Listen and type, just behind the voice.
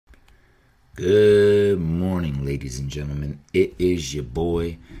Good morning, ladies and gentlemen. It is your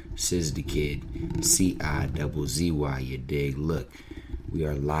boy, Sizz the Kid, CIZZY, you dig? Look, we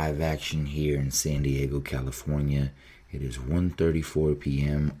are live action here in San Diego, California. It is 1:34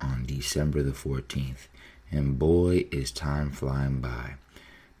 p.m. on December the 14th, and boy, is time flying by.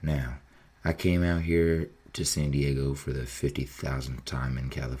 Now, I came out here to San Diego for the 50,000th time in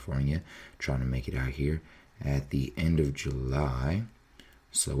California, trying to make it out here at the end of July.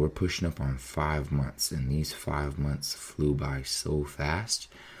 So we're pushing up on 5 months, and these 5 months flew by so fast.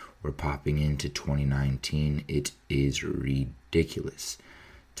 We're popping into 2019. It is ridiculous.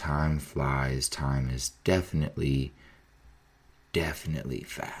 Time flies. Time is definitely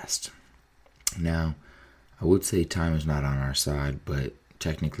fast. Now, I would say time is not on our side, but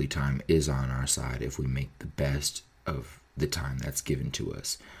technically time is on our side if we make the best of the time that's given to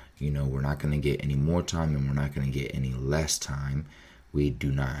us. We're not going to get any more time, and we're not going to get any less time. We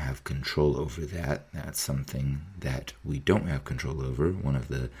do not have control over that. That's something that we don't have control over. One of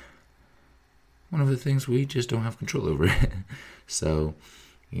the things we just don't have control over. So,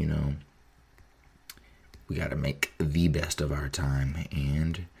 we got to make the best of our time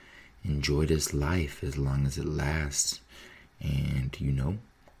and enjoy this life as long as it lasts. And,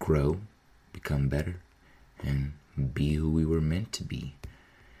 grow, become better, and be who we were meant to be.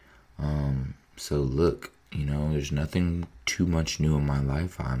 So look, there's nothing too much new in my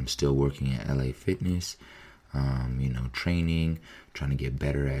life. I'm still working at LA Fitness, training, trying to get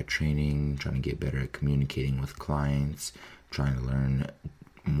better at training, trying to get better at communicating with clients, trying to learn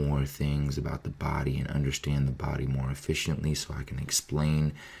more things about the body and understand the body more efficiently so I can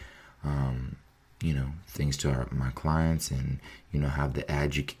explain, things to my clients and, have the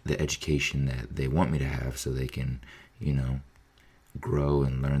education that they want me to have so they can, grow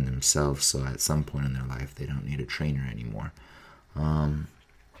and learn themselves, so at some point in their life they don't need a trainer anymore.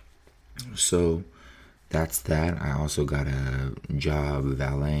 So that's that. I also got a job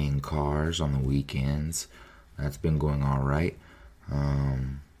valeting cars on the weekends. That's been going all right.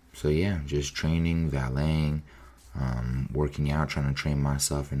 So yeah, just training, valeting, working out, trying to train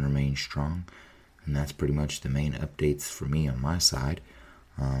myself and remain strong. And that's pretty much the main updates for me on my side.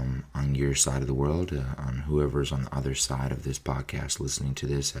 On your side of the world, on whoever's on the other side of this podcast listening to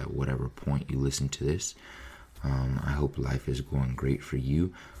this at whatever point you listen to this. I hope life is going great for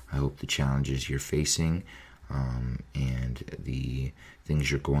you. I hope the challenges you're facing and the things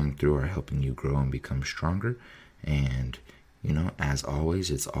you're going through are helping you grow and become stronger. And, as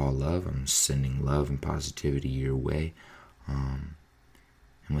always, it's all love. I'm sending love and positivity your way. And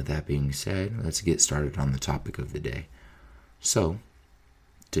with that being said, let's get started on the topic of the day. So,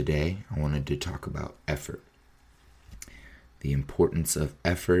 today, I wanted to talk about effort. The importance of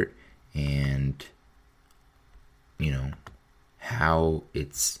effort and, how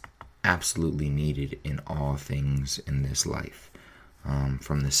it's absolutely needed in all things in this life.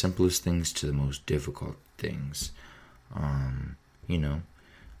 From the simplest things to the most difficult things.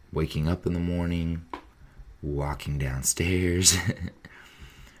 Waking up in the morning, walking downstairs,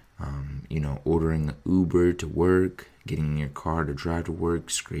 ordering an Uber to work, getting in your car to drive to work,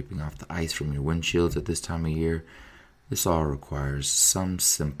 scraping off the ice from your windshields at this time of year. This all requires some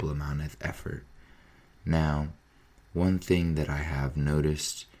simple amount of effort. Now, one thing that I have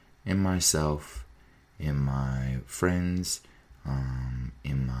noticed in myself, in my friends,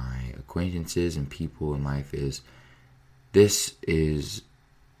 in my acquaintances and people in life is this is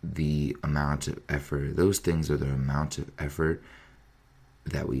the amount of effort. Those things are the amount of effort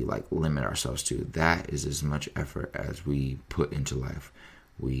that we limit ourselves to. That is as much effort as we put into life.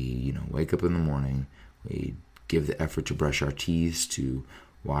 We, wake up in the morning, we give the effort to brush our teeth, to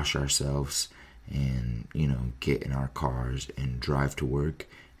wash ourselves, and, get in our cars and drive to work.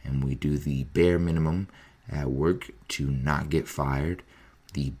 And we do the bare minimum at work to not get fired,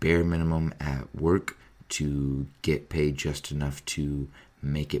 the bare minimum at work to get paid just enough to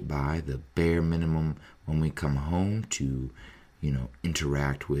make it by, the bare minimum when we come home to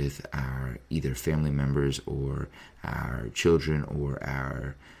interact with our either family members or our children or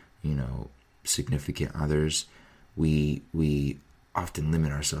our, significant others. We often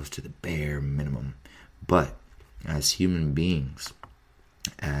limit ourselves to the bare minimum. But as human beings,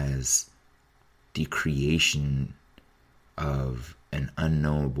 as the creation of an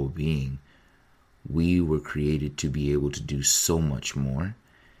unknowable being, we were created to be able to do so much more.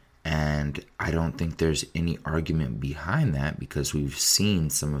 And I don't think there's any argument behind that because we've seen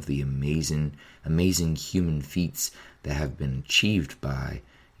some of the amazing human feats that have been achieved by,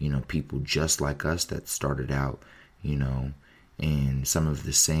 people just like us that started out, in some of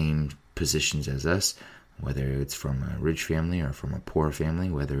the same positions as us. whether it's from a rich family or from a poor family,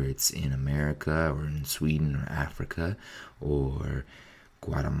 whether it's in America or in Sweden or Africa or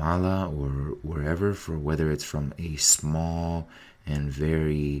Guatemala or wherever, for whether it's from a small and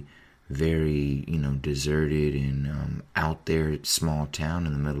very, very, deserted and out there small town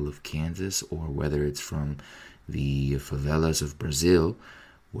in the middle of Kansas, or whether it's from the favelas of Brazil,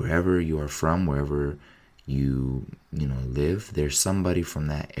 wherever you are from, wherever you live, there's somebody from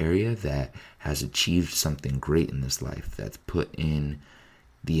that area that has achieved something great in this life, that's put in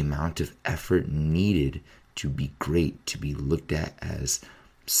the amount of effort needed to be great, to be looked at as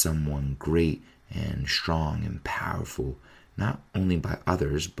someone great and strong and powerful, not only by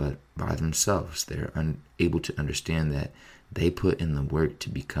others, but by themselves. They're able to understand that they put in the work to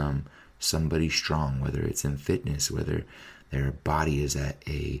become somebody strong, whether it's in fitness, whether their body is at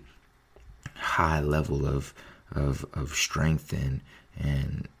a high level of strength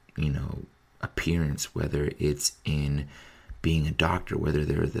and appearance, whether it's in being a doctor, whether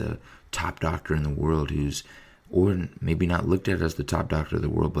they're the top doctor in the world or maybe not looked at as the top doctor of the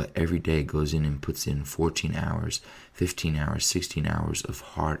world, but every day goes in and puts in 14 hours, 15 hours, 16 hours of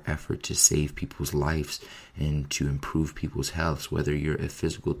hard effort to save people's lives and to improve people's health. Whether you're a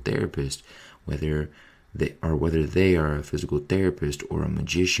physical therapist, whether they are a physical therapist or a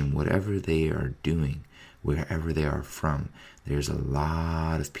magician, whatever they are doing, wherever they are from, there's a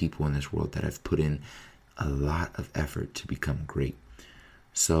lot of people in this world that have put in a lot of effort to become great.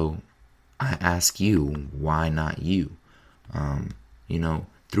 So I ask you, why not you?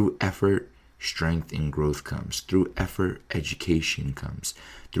 Through effort, strength and growth comes. Through effort, education comes.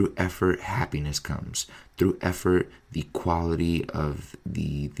 Through effort, happiness comes. Through effort, the quality of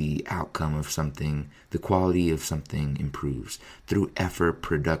the outcome of something, the quality of something improves. Through effort,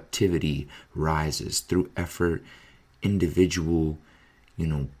 productivity rises. Through effort, individual,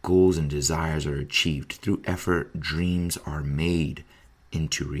 goals and desires are achieved. Through effort, dreams are made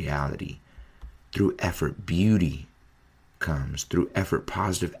into reality. Through effort, beauty comes. Through effort,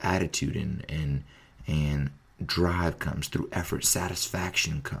 positive attitude and drive comes. Through effort,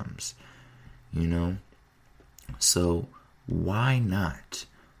 satisfaction comes. So why not?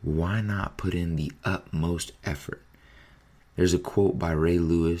 Why not put in the utmost effort? There's a quote by Ray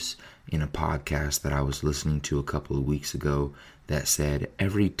Lewis in a podcast that I was listening to a couple of weeks ago that said,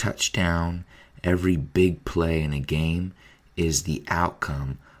 every touchdown, every big play in a game is the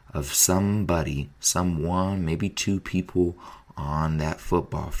outcome of someone, maybe two people on that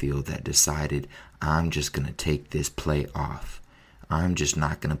football field that decided, I'm just going to take this play off. I'm just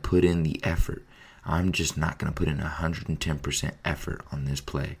not going to put in the effort. I'm just not going to put in 110% effort on this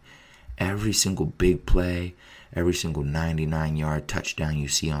play. Every single big play, every single 99-yard touchdown you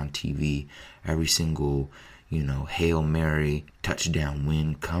see on TV, every single, Hail Mary touchdown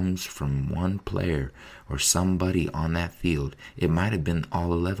win comes from one player or somebody on that field. It might have been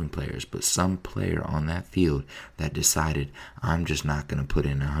all 11 players, but some player on that field that decided, I'm just not going to put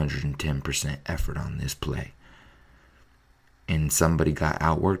in 110% effort on this play. And somebody got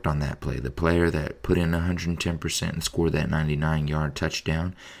outworked on that play. The player that put in 110% and scored that 99-yard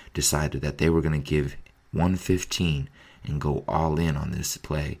touchdown decided that they were going to give 115 and go all in on this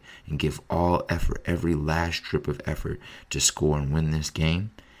play and give all effort, every last drip of effort to score and win this game.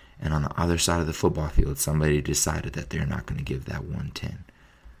 And on the other side of the football field, somebody decided that they're not going to give that 110.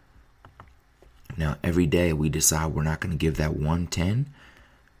 Now, every day we decide we're not going to give that 110.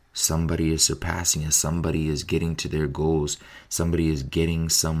 Somebody is surpassing us. Somebody is getting to their goals. Somebody is getting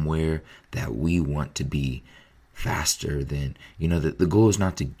somewhere that we want to be faster than, the goal is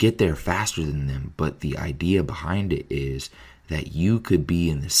not to get there faster than them, but the idea behind it is that you could be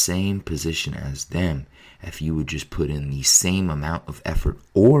in the same position as them if you would just put in the same amount of effort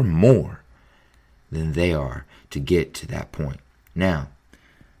or more than they are to get to that point. Now,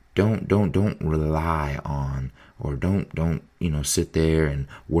 don't rely on, or don't sit there and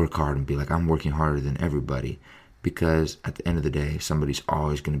work hard and be like, I'm working harder than everybody. Because at the end of the day, somebody's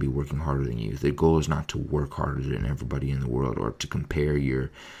always going to be working harder than you. The goal is not to work harder than everybody in the world or to compare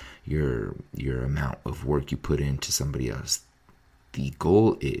your amount of work you put into somebody else. The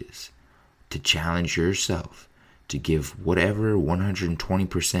goal is to challenge yourself to give whatever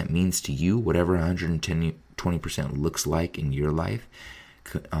 120% means to you, whatever 120% looks like in your life,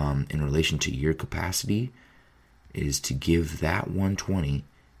 in relation to your capacity, is to give that 120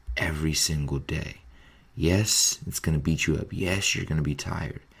 every single day. Yes, it's going to beat you up. Yes, you're going to be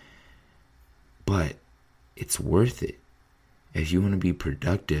tired. But it's worth it. If you want to be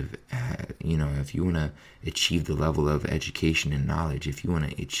productive, if you want to achieve the level of education and knowledge, if you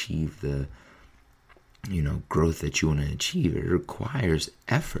want to achieve the, growth that you want to achieve, it requires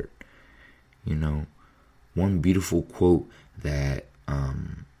effort. One beautiful quote that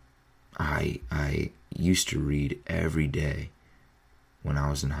I used to read every day when I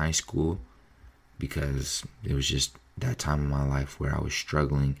was in high school, because it was just that time in my life where I was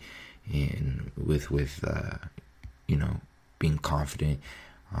struggling and with being confident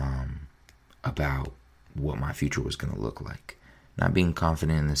about what my future was going to look like. Not being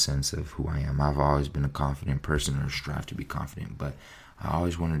confident in the sense of who I am. I've always been a confident person, or strive to be confident, but I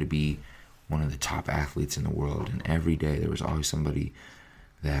always wanted to be one of the top athletes in the world. And every day there was always somebody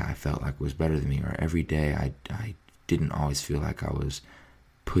that I felt like was better than me, or every day I didn't always feel like I was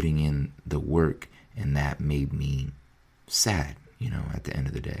putting in the work, and that made me sad, at the end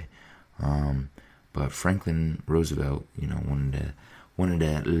of the day. But Franklin Roosevelt, one of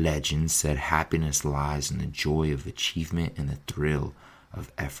the legends, said happiness lies in the joy of achievement and the thrill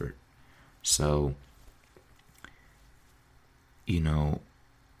of effort. So,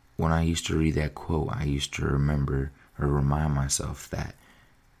 when I used to read that quote, I used to remember or remind myself that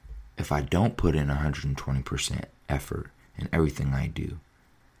if I don't put in 120% effort in everything I do,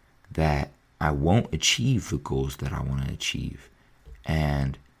 that I won't achieve the goals that I want to achieve.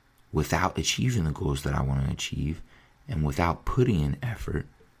 And without achieving the goals that I want to achieve, and without putting in effort,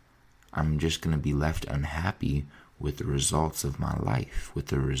 I'm just going to be left unhappy with the results of my life, with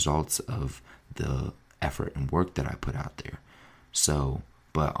the results of the effort and work that I put out there. So,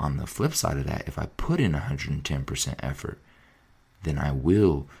 but on the flip side of that, if I put in 110% effort, then I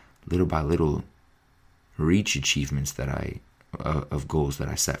will, little by little, reach achievements of goals that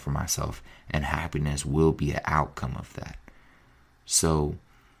I set for myself, and happiness will be an outcome of that. So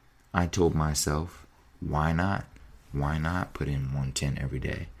I told myself, why not? Why not put in 110 every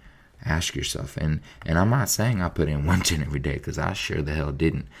day? Ask yourself. And I'm not saying I put in 110 every day, because I sure the hell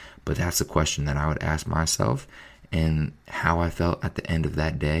didn't. But that's a question that I would ask myself. And how I felt at the end of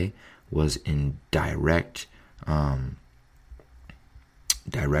that day was in direct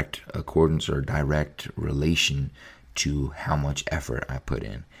accordance or direct relation to how much effort I put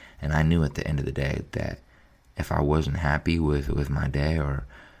in. And I knew at the end of the day that if I wasn't happy with my day, or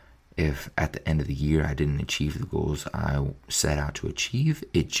if at the end of the year I didn't achieve the goals I set out to achieve,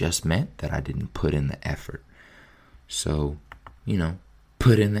 it just meant that I didn't put in the effort. So,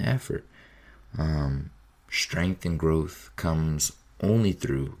 put in the effort. Strength and growth comes only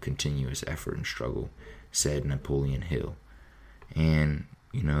through continuous effort and struggle, said Napoleon Hill. And,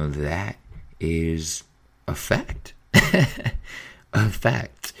 that is a fact. A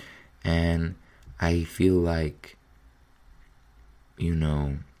fact. And I feel like,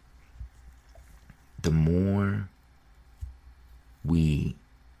 the more we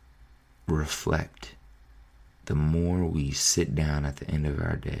reflect, the more we sit down at the end of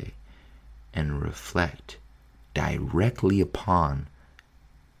our day and reflect directly upon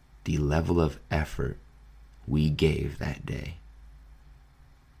the level of effort we gave that day,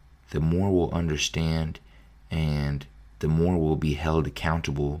 the more we'll understand, and the more we'll be held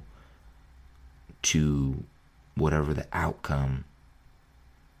accountable to whatever the outcome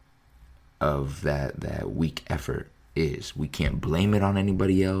of that weak effort is. We can't blame it on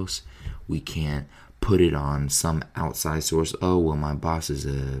anybody else. We can't put it on some outside source. Oh, well, my boss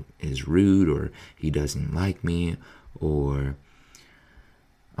is rude, or he doesn't like me, or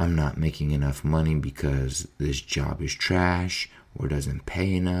I'm not making enough money because this job is trash or doesn't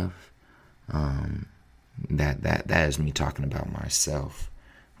pay enough. That is me talking about myself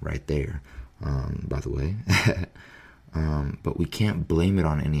right there, by the way. But we can't blame it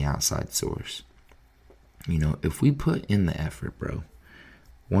on any outside source. If we put in the effort, bro,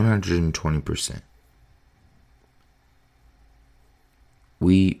 120%,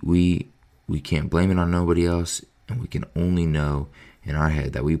 we can't blame it on nobody else, and we can only know in our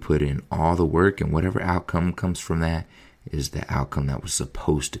head that we put in all the work, and whatever outcome comes from that is the outcome that was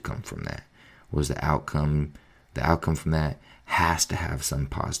supposed to come from that. Was the outcome from that has to have some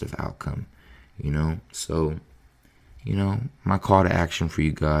positive outcome, So, my call to action for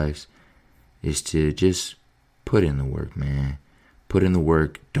you guys is to just put in the work, man. Put in the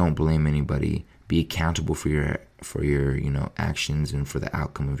work. Don't blame anybody. Be accountable for your actions and for the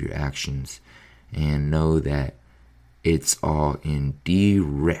outcome of your actions, and know that it's all in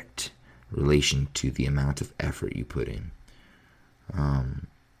direct relation to the amount of effort you put in.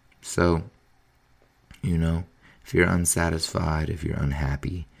 So, if you're unsatisfied, if you're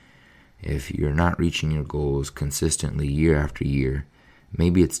unhappy, if you're not reaching your goals consistently year after year,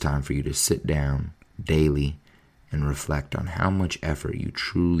 maybe it's time for you to sit down daily and reflect on how much effort you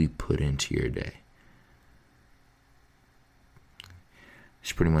truly put into your day.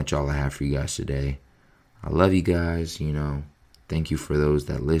 That's pretty much all I have for you guys today. I love you guys, Thank you for those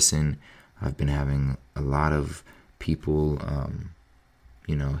that listen. I've been having a lot of people,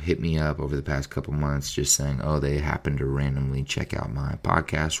 hit me up over the past couple months just saying, oh, they happened to randomly check out my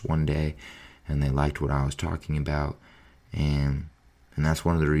podcast one day and they liked what I was talking about. And that's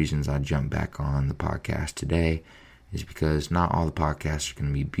one of the reasons I jumped back on the podcast today, is because not all the podcasts are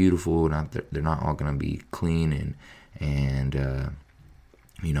going to be beautiful. They're not all going to be clean and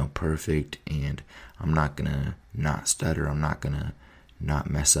perfect. And I'm not going to not stutter. I'm not going to not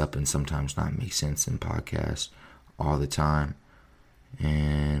mess up and sometimes not make sense in podcasts all the time.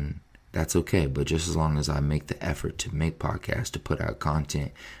 And that's okay. But just as long as I make the effort to make podcasts, to put out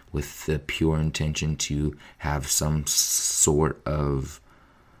content with the pure intention to have some sort of,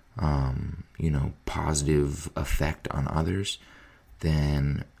 positive effect on others,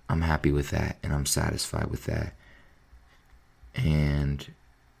 then I'm happy with that and I'm satisfied with that. And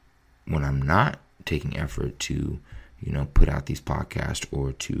when I'm not taking effort to, put out these podcasts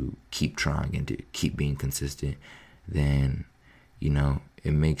or to keep trying and to keep being consistent, then,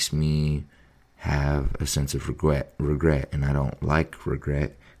 it makes me have a sense of regret, and I don't like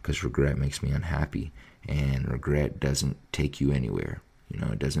regret because regret makes me unhappy, and regret doesn't take you anywhere.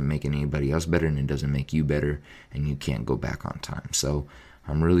 It doesn't make anybody else better, and it doesn't make you better, and you can't go back on time. So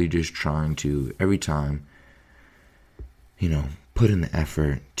I'm really just trying to, every time, put in the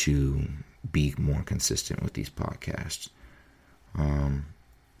effort to be more consistent with these podcasts.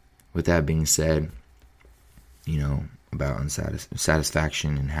 With that being said, about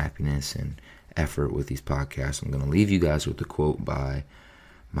satisfaction and happiness and effort with these podcasts, I'm going to leave you guys with a quote by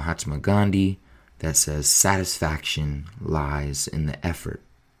Mahatma Gandhi that says, satisfaction lies in the effort,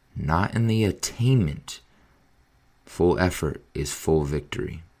 not in the attainment. Full effort is full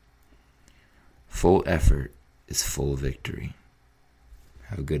victory. Full effort is full victory.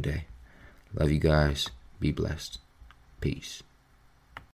 Have a good day. Love you guys. Be blessed. Peace.